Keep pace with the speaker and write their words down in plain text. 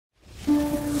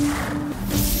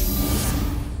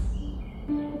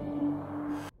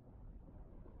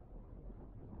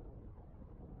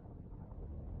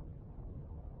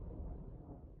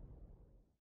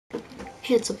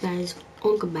What's up guys,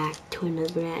 welcome back to another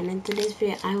video, and in today's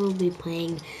video I will be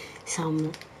playing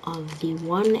some of the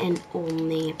one and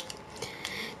only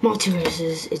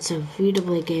Multiverses. It's a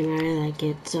free-to-play game, I really like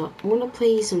it. So I want to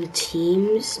play some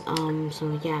teams,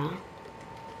 so yeah.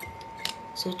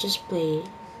 So just play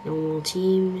normal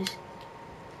teams.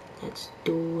 Let's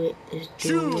do it,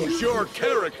 Choose your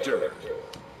character!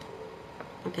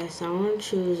 Okay, so I'm gonna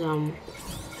choose, her.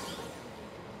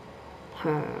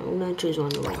 I'm gonna choose one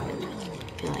of the women.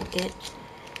 If you like it.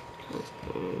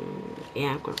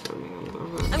 Yeah, I'm going for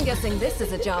her. I'm guessing this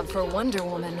is a job for Wonder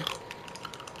Woman.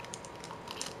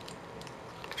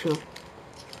 True.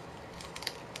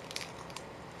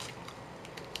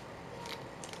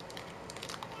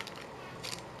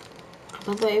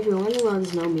 By the way, if you're wondering why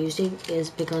there's no music, is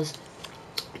because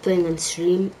I'm playing on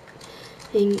stream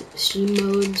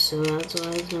mode, so that's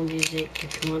why there's no music.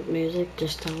 If you want music,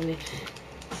 just tell me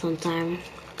sometime,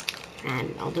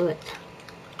 and I'll do it.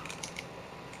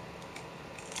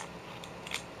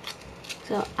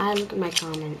 So I look at my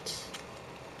comments,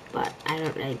 but I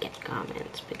don't really get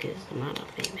comments because I'm not a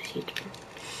famous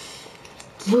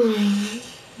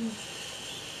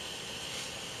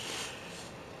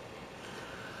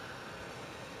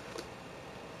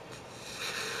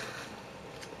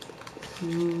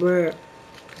YouTuber.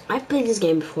 I've played this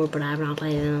game before, but I have not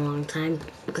played it in a long time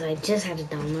because I just had to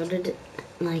download it,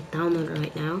 download it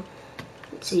right now.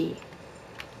 Let's see.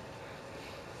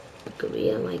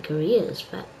 Korea, my Korea is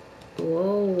fat.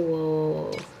 Whoa,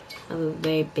 whoa, I have a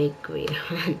very big Korea.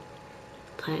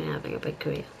 Planning on having a big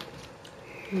Korea.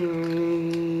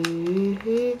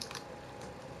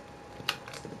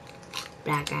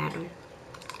 Black Adam.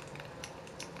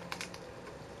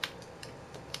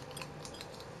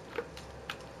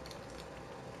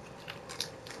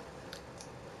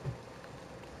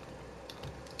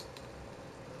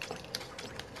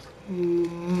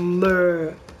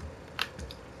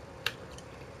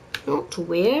 Not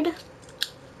weird.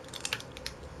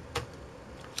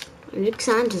 Rick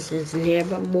Sanchez isn't here,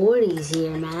 but Morty's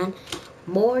here, man.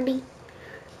 Morty,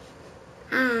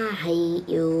 I hate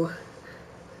you.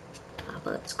 My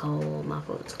foot's cold, my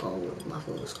foot's cold, my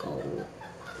foot's cold.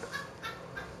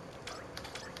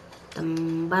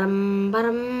 Dum ba-dum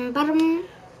ba-dum ba-dum.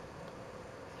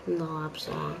 The lap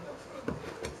song.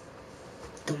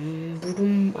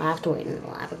 I have to wait in the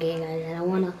lab again, guys. I don't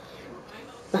wanna.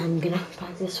 I'm gonna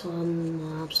practice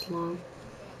one laps long.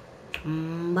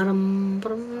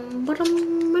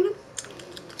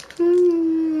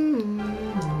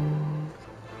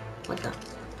 What the?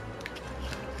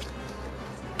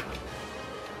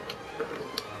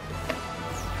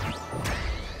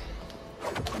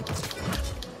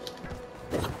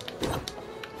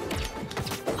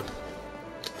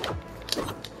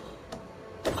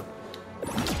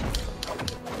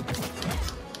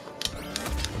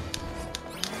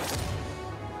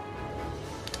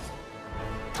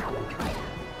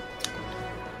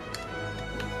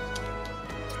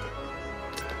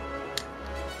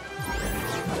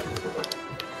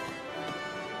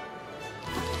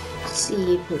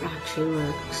 See if it actually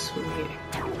works from here.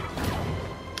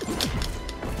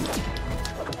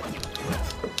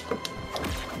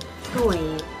 No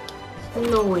way.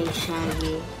 No way,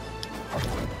 Shaggy.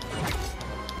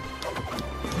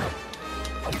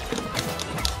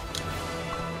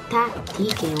 Attack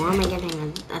DK. Why am I getting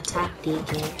an attack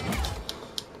DK?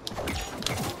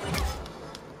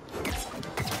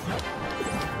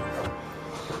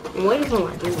 I'm waiting for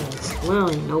my teammates.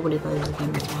 Literally nobody plays the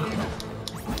game right now.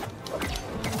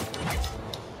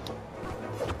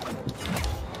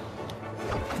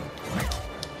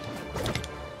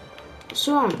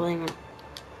 So I'm playing on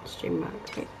stream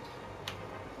mode, right?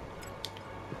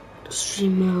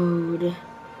 Stream mode.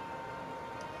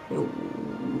 No,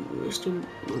 stream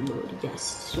mode. Yes,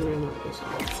 stream mode is on.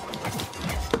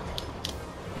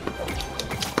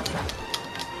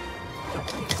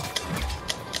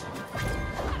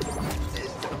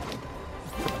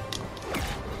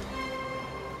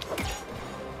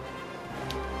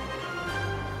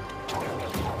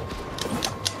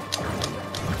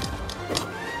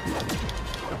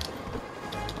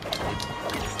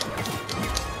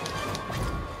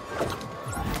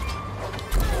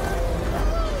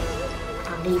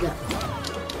 Liga.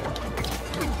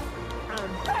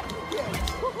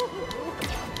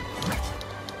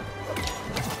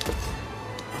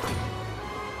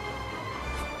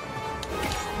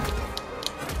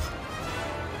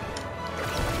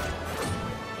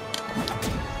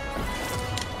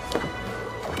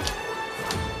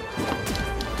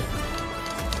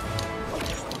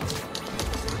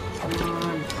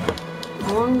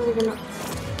 How long is it gonna?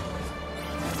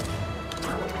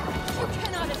 You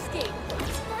cannot escape.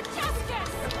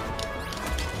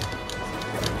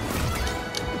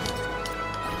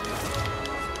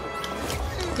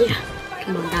 Yeah,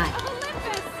 come on, die.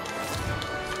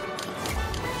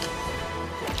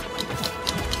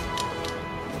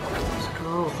 Let's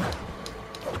go.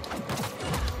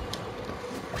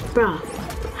 Bruh,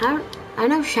 how? I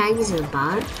know Shaggy's a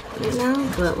bot right now,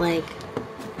 but like,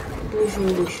 we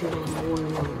really should have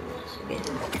won one of this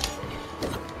again.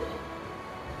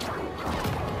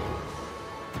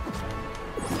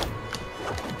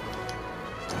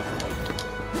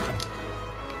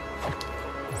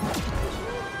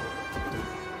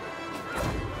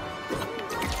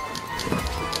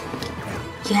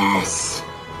 Yes!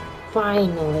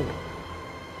 Finally!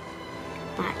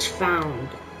 Match found.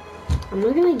 I'm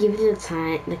not gonna give you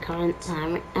the current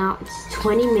time right now. It's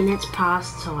 20 minutes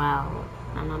past 12,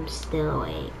 and I'm still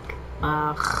awake.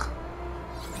 Ugh.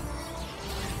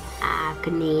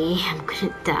 Agony. I'm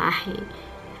gonna die.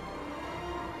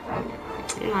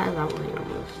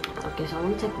 Okay, so I'm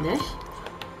gonna take this.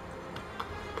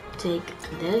 Take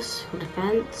this for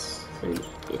defense. Then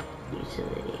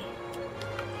utility.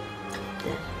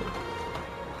 This one.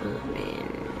 Oh man.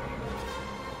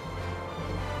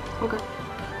 Okay.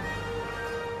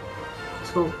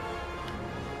 Let's go.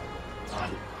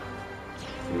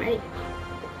 I'm ready.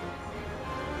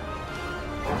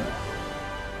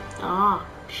 Ah,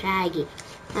 Shaggy.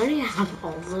 I already have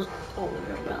all those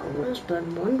powers, but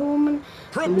Wonder Woman.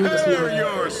 Prepare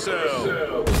yourself.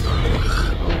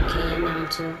 Okay,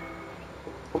 announcer.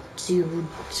 See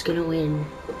who's gonna win.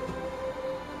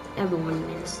 Everyone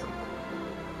wins.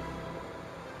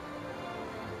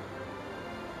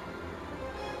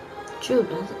 True,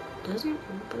 doesn't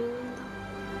everybody win though?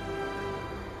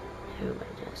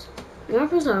 Everybody does. When I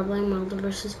first started playing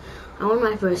Multiverses, I won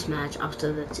my first match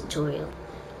after the tutorial.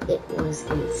 It was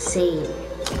insane.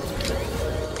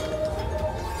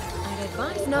 I'd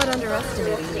advise not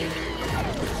underestimating me.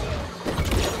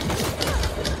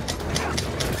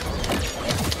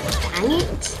 Dang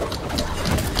it!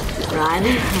 Run.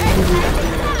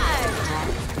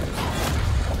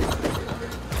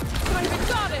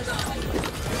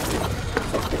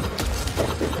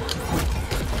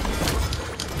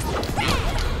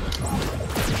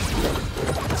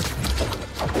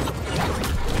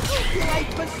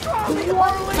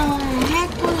 What the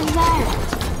heck was that?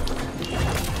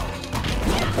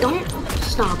 Don't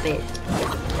stop it.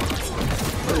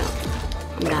 Oh no,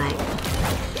 I'm dying.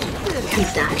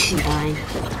 He's actually dying.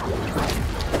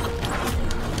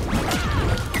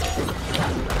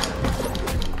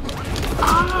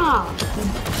 Ah!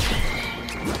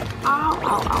 Ow,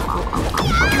 ow, ow, ow, ow, ow,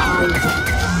 ow, ow.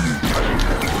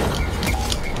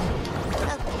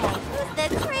 Okay, who's the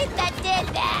creep that did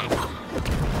that?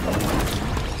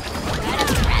 Got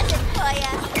a present for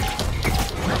ya.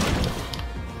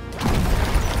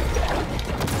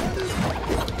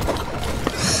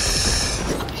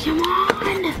 Come on!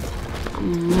 I'm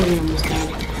really almost dead.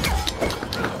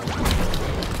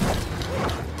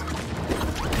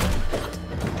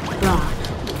 Bruh.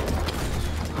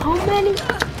 How many?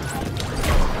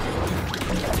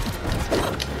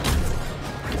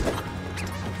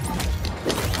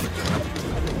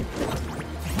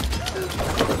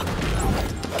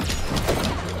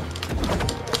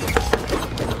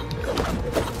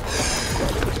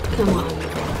 Come on.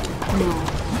 No.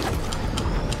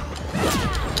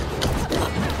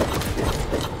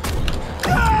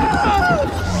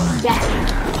 Yes.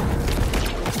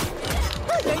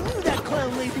 I knew that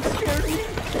clown lady scared me.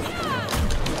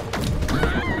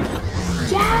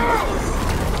 Yes.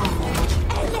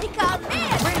 And they call me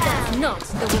a clown. Not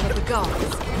the will of the gods.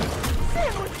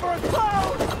 Sandwich for a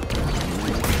clown.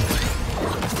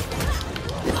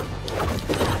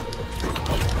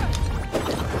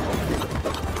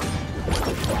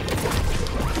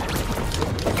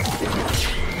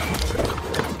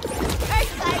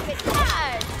 First life is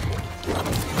hard.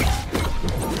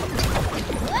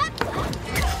 Whoop.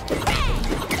 Bang.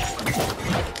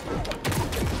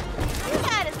 You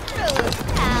got a screw,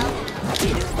 pal.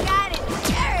 You got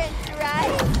insurance,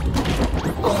 right?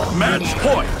 Match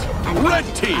point. Red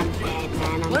team. I'm dead,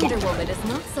 man. I'm Wonder dead. Woman is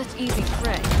not such easy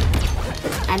prey.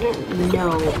 I don't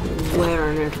know where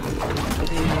on earth I'm going.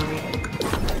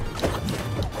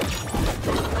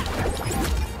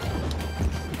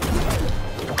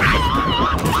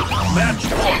 Match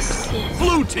point. Yes.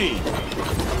 Blue team.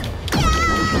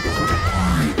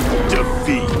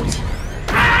 Defeat.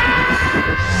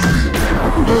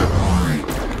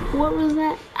 What was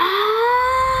that?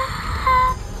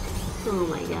 Ah! Oh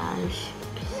my gosh.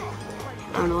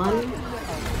 Round one.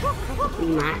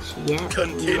 Rematch. Yeah.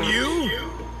 Continue.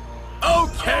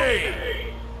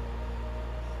 Okay.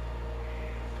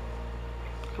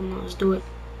 Come on, let's do it.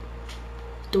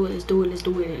 do it. Let's do it. Let's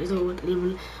do it. Let's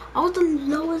do it. I was the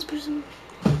lowest person.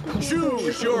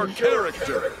 Choose your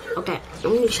character. Okay,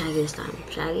 I'm gonna Shaggy this time.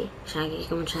 Shaggy,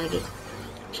 come on, Shaggy.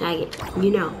 Shaggy,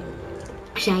 you know.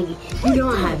 Shaggy, you know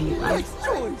I have you.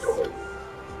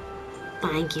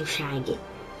 Thank you, Shaggy.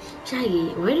 Shaggy,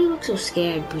 why do you look so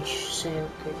scared but you're so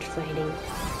good fighting?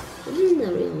 In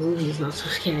the real movie, he's not so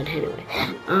scared anyway.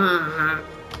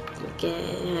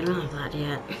 Okay, I don't have that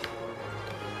yet.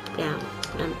 Yeah,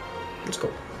 done. Let's go.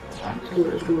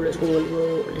 Let's go.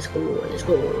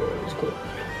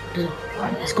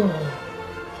 Let's go.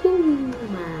 Ooh,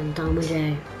 man, Tom and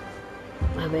Jay.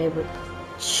 My favorite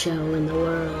show in the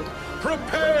world.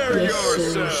 Prepare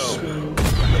yourself. Man.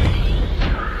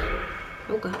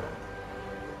 Okay.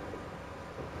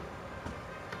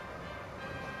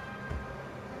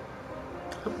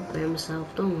 I'll prepare myself,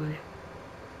 don't worry.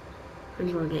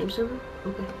 Ready for a game server?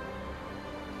 Okay.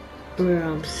 Bro,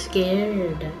 I'm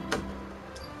scared.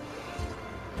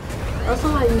 I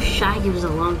thought I used Shaggy was a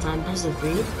long time. Press the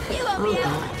green. You won't be able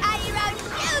to tie your own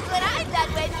shoes when I'm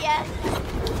done with you.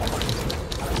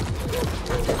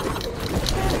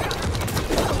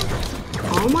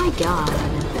 Oh my god.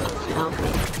 Help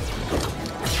me.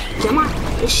 Come on.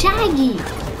 It's Shaggy.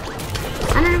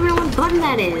 I don't even know what button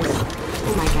that is.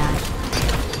 Oh my god.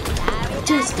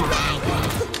 Just die.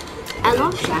 I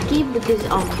love Shaggy because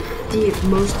of the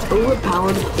most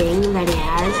overpowered thing that he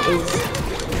has is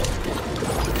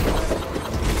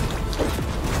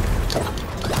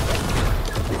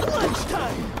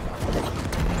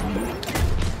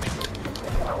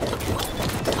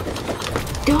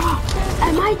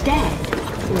am I dead?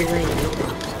 Wait.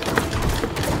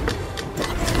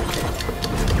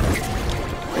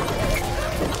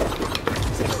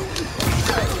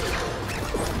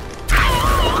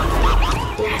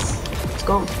 Yes, let's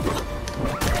go.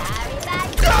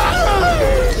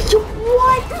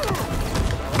 What?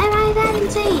 Am I that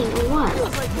insane or what?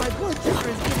 Feels like my blood sugar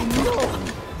is getting low.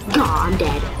 God, I'm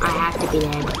dead. I have to be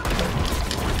dead.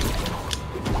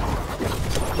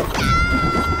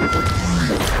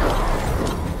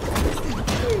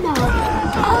 No.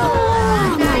 Oh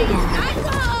my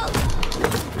god.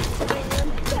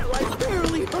 That like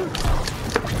barely hurt.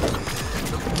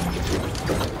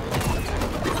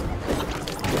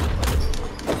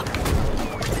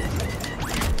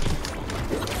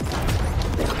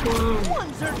 Come on.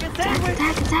 One circus Attack,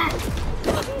 attack, attack.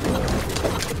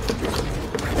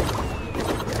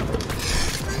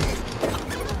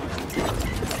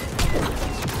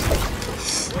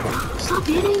 Stop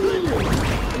hitting me.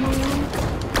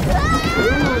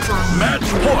 Match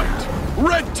point.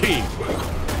 Red team.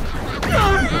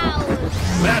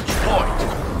 Match point.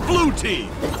 Blue team.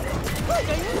 Like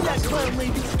I knew that clown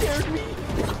lady scared me.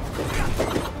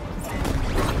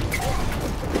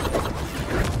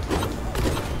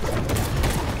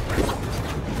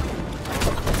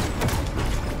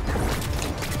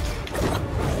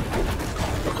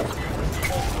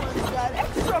 Got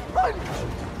extra punch.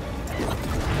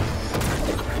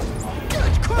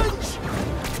 Good crunch.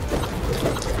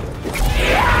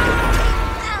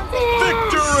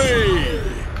 Victory.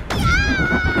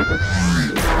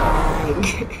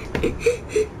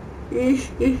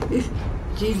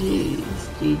 GG's.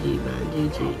 GG, man.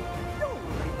 GG.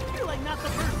 You're like not the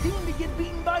first team to get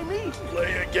beaten by me.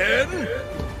 Play again.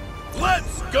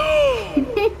 Let's go.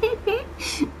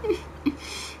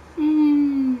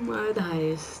 I had the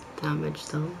highest damage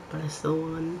though, but I still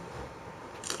won.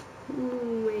 Oh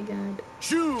my god.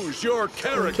 Choose your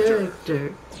character.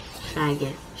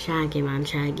 Shaggy. Shaggy, man.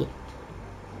 Shaggy.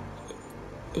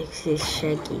 It's his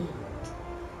Shaggy.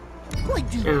 Wait,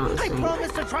 dude, No, I'm I saying,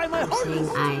 promise to try my I'm saying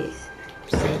hardest.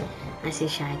 I say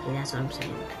Shaggy, that's what I'm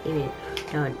saying. You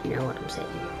don't know what I'm saying.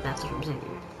 That's what I'm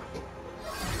saying.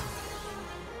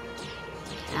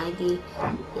 Shaggy,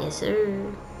 yes sir.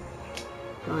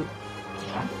 Come on.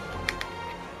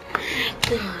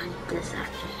 God, this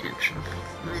actually actually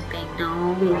my big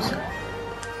nose.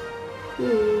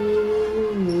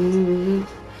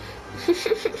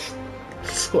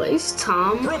 Slice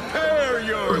Tom. Prepare Holding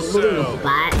a yourself.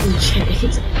 bat and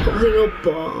Jay's holding a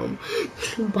bomb.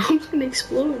 The bomb's gonna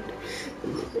explode.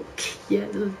 Yeah,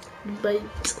 bite.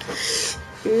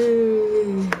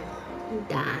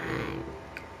 Die.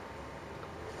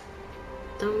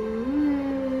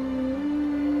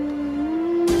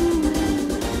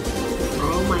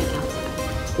 Oh my god.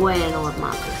 Wait, I know what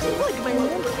map this is. Like man,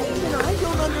 even I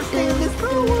don't understand this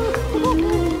power.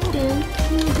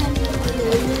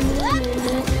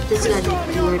 This is gonna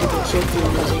be weird if it's shifting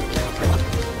music.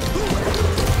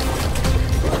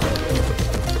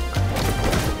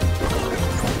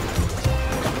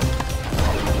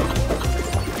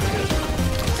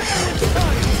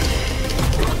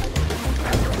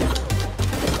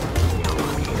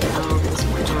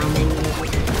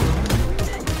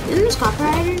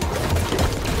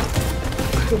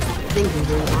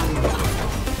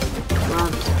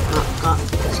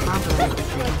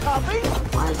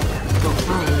 Why is it so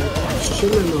fine?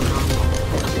 Sugar no normal.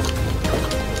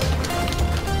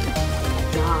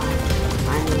 God,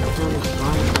 finally found this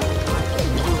body.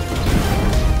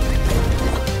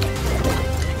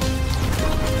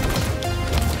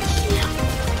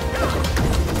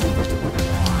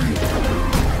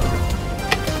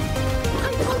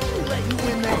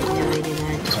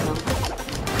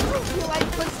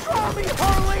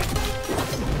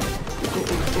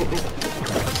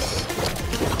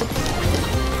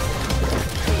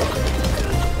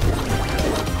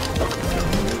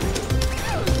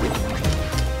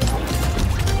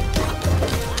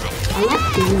 I like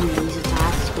doing these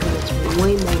attacks because it's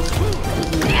way more easy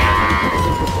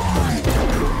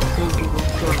than people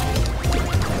fly.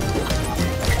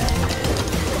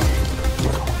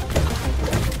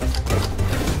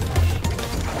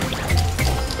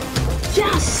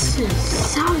 Yes!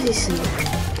 Saucy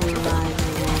alive.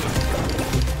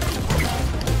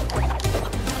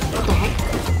 What the heck?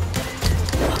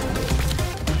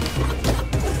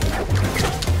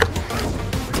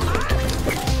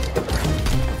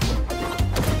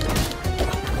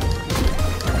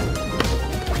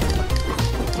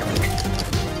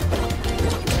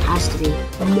 Has to be.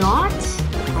 Not?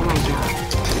 Oh my god.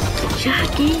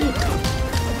 Jackie!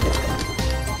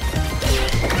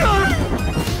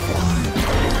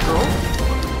 Oh?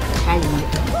 Hey,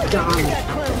 darn it.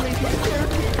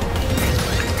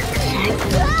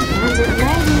 Jackie, was it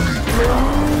ready? No!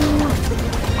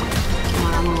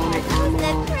 Come on,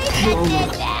 Get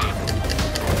back.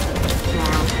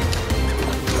 Now.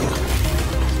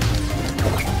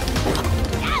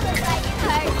 That looks like it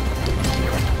hurt.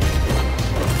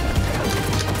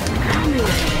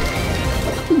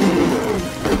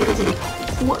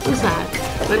 What was that?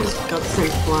 I just got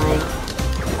sent flying.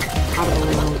 I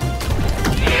don't know.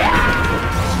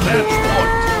 Match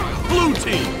point. Blue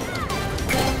team.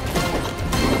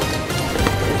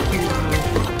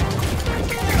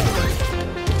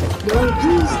 No,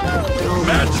 please. No.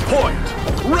 Match point.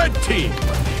 Red team.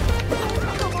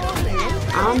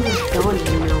 I don't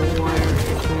even know where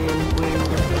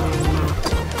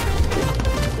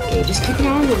okay, just keep it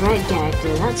on the right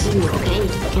character. That's you, okay?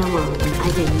 Come on. I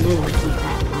can literally keep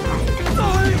that in my mind.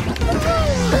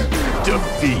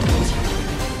 Defeat.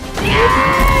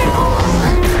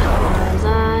 Was I?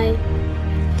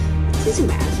 It's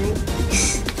embarrassing.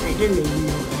 I didn't even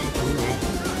know that.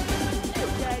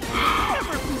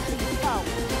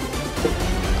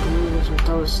 I'm gonna get some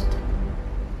toast.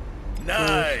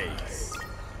 Nice.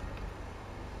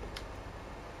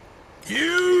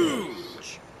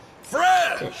 Huge.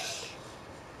 Fresh.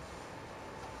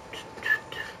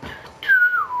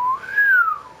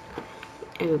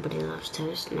 Everybody loves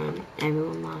toast, man.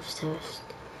 Everyone loves toast.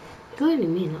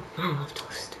 Including me, though. I love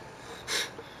toast.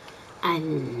 I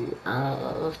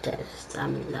love toast. I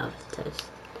love toast.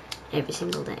 Every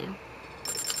single day.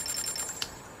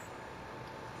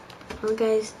 Well,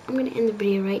 guys, I'm gonna end the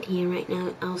video right here, right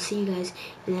now. I'll see you guys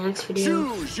in the next video.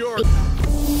 Choose your